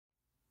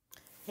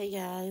Hey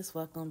guys,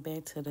 welcome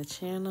back to the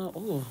channel.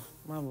 Oh,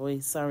 my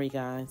voice, sorry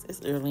guys.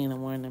 It's early in the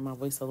morning. My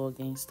voice a little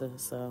gangster,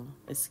 so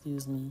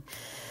excuse me.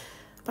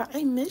 But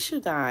I miss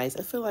you guys.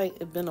 I feel like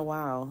it's been a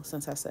while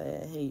since I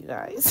said, hey you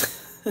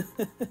guys.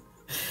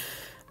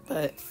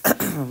 But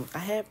I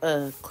have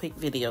a quick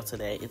video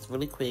today. It's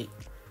really quick.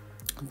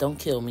 Don't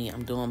kill me.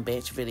 I'm doing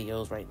batch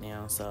videos right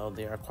now, so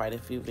there are quite a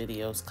few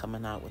videos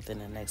coming out within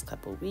the next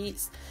couple of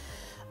weeks.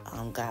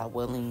 God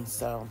willing,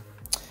 so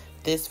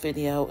this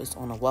video is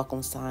on a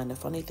welcome sign. The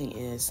funny thing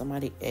is,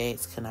 somebody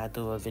asked, can I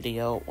do a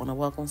video on a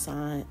welcome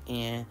sign?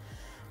 And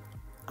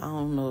I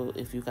don't know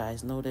if you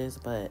guys know this,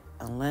 but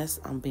unless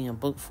I'm being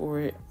booked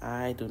for it,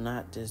 I do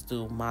not just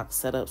do mock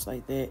setups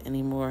like that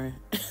anymore.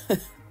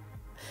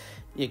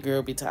 Your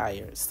girl be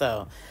tired.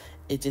 So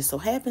it just so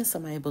happens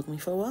somebody booked me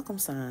for a welcome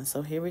sign.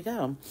 So here we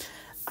go.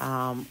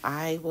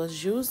 I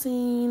was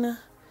using...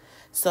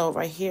 So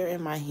right here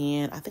in my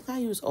hand, I think I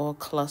use all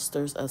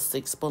clusters of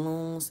 6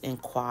 balloons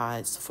and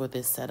quads for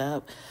this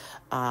setup.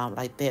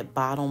 Like that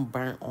bottom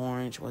burnt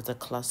orange was a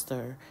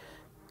cluster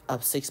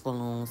of 6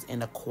 balloons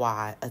and a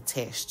quad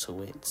attached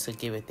to it to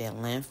give it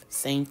that length.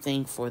 Same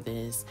thing for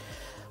this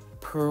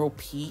pearl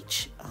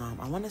peach.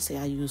 I want to say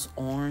I use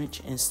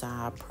orange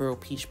inside pearl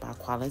peach by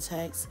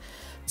Qualatex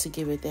to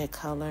give it that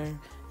color.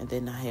 And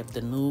then I have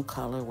the nude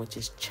color, which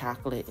is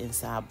chocolate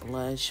inside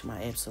blush,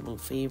 my absolute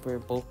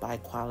favorite, both by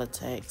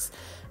Qualatex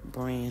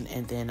brand.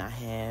 And then I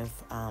have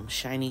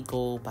shiny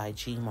gold by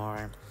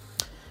Gemar.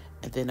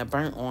 And then the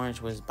burnt orange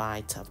was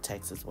by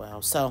Tuftex as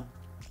well. So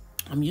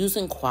I'm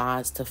using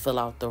quads to fill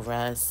out the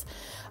rest.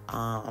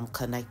 I'm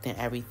connecting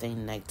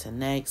everything neck to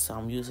neck. So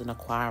I'm using a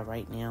quad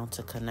right now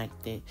to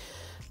connect it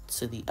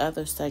to the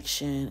other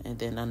section. And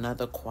then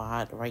another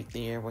quad right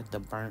there with the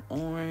burnt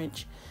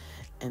orange.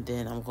 And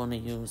then I'm going to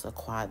use a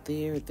quad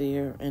there.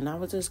 And I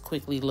was just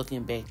quickly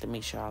looking back to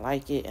make sure I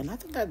like it. And I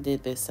think I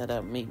did this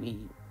setup maybe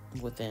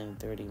within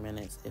 30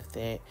 minutes, if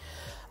that.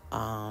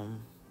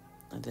 And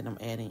then I'm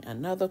adding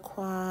another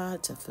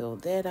quad to fill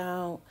that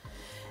out.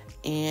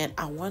 And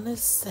I want to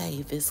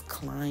say this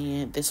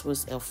client, this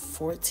was a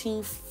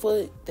 14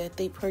 foot that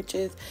they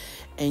purchased.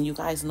 And you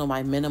guys know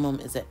my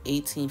minimum is at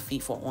 18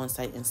 feet for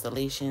on-site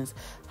installations.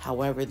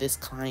 However, this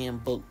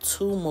client booked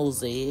 2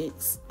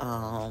 mosaics,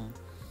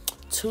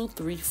 2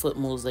 3-foot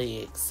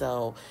mosaics.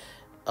 So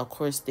of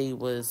course they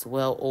was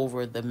well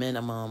over the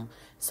minimum,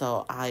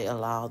 so I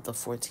allowed the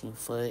 14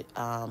 foot.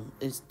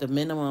 The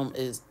minimum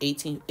is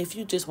 18. If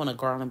you just want a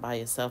garland by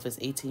itself, it's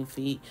 18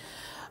 feet.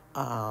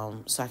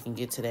 So I can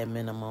get to that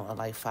minimum of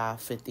like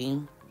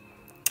 550.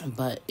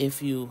 But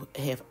if you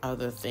have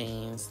other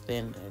things,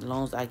 then as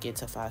long as I get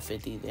to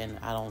 550, then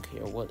I don't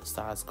care what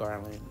size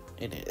garland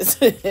it is,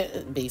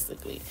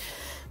 basically.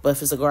 But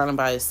if it's a garland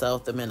by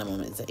itself, the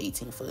minimum is an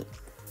 18 foot.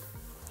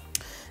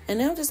 And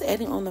now I'm just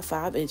adding on the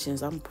 5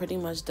 inches. I'm pretty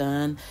much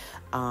done.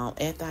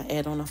 After I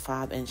add on the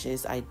 5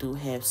 inches, I do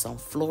have some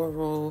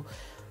floral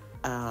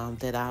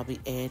that I'll be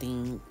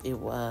adding. It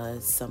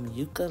was some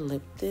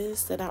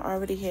eucalyptus that I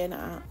already had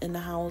in the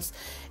house.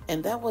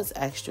 And that was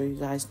extra. You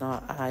guys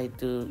know I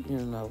do,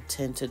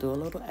 tend to do a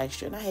little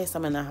extra. And I had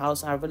some in the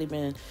house. I've really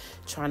been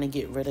trying to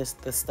get rid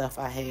of the stuff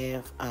I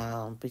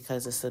have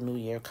because it's a new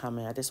year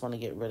coming. I just want to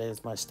get rid of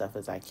as much stuff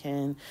as I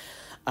can.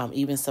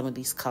 Even some of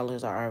these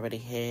colors I already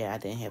had, I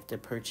didn't have to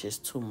purchase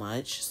too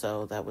much.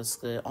 So that was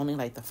good. Only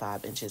like the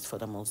 5 inches for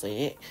the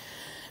mosaic.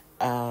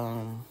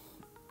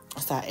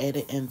 So I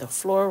added in the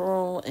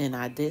floral, and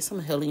I did some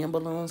helium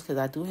balloons because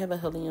I do have a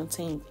helium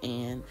tank,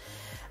 and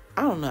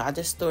I don't know, I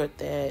just thought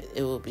that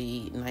it would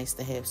be nice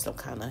to have some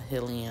kind of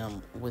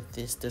helium with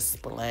this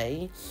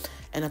display.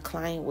 And the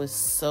client was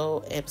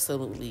so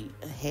absolutely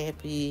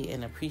happy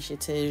and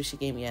appreciative. She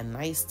gave me a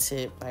nice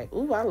tip. Like,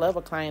 ooh, I love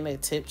a client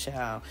that tip,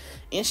 child.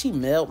 And she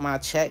mailed my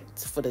check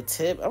for the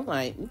tip. I'm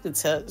like, you can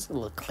tell it's a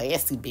little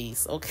classy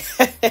beast,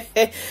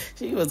 okay?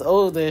 She was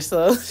older,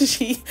 so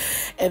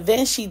and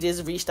then she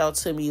just reached out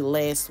to me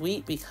last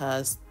week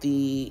because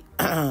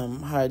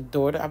her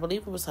daughter, I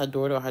believe it was her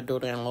daughter or her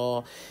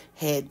daughter-in-law,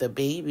 had the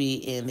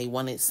baby, and they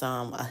wanted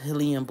a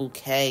helium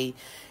bouquet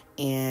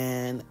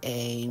and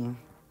a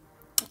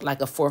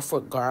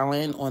 4-foot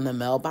garland on the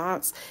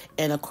mailbox.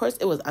 And of course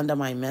it was under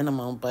my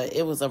minimum, but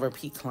it was a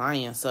repeat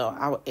client, so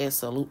I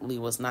absolutely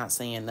was not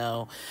saying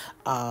no.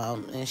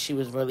 And she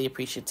was really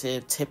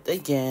appreciative, tipped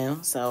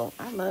again. So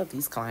I love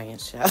these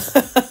clients,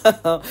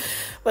 y'all.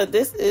 But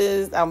this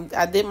is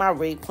I did my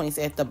rate points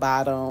at the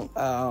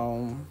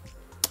bottom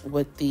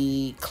with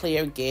the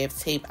clear gaff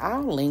tape.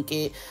 I'll link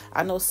it.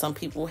 I know some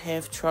people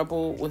have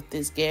trouble with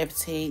this gaff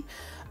tape.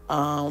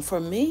 For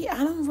me, I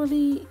don't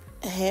really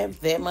have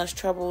that much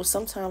trouble.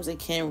 Sometimes it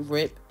can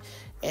rip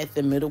at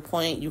the middle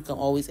point. You can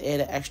always add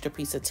an extra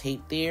piece of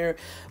tape there,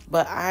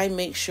 but I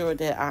make sure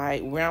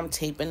that where I'm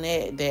taping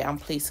that I'm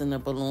placing the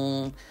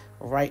balloon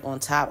right on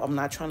top. I'm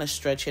not trying to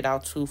stretch it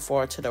out too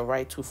far to the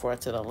right, too far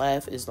to the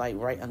left. It's like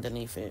right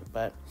underneath it.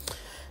 But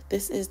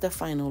this is the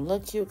final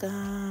look, you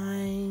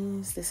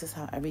guys. This is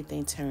how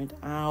everything turned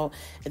out.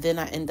 And then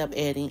I end up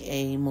adding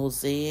a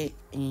mosaic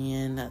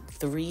and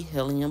 3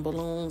 helium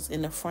balloons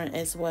in the front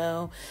as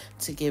well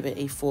to give it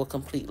a full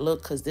complete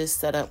look, because this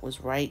setup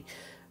was right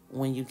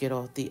when you get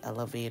off the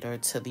elevator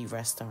to the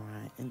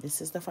restaurant. And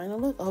this is the final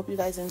look. I hope you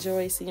guys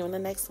enjoy. See you in the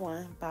next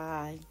one.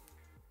 Bye.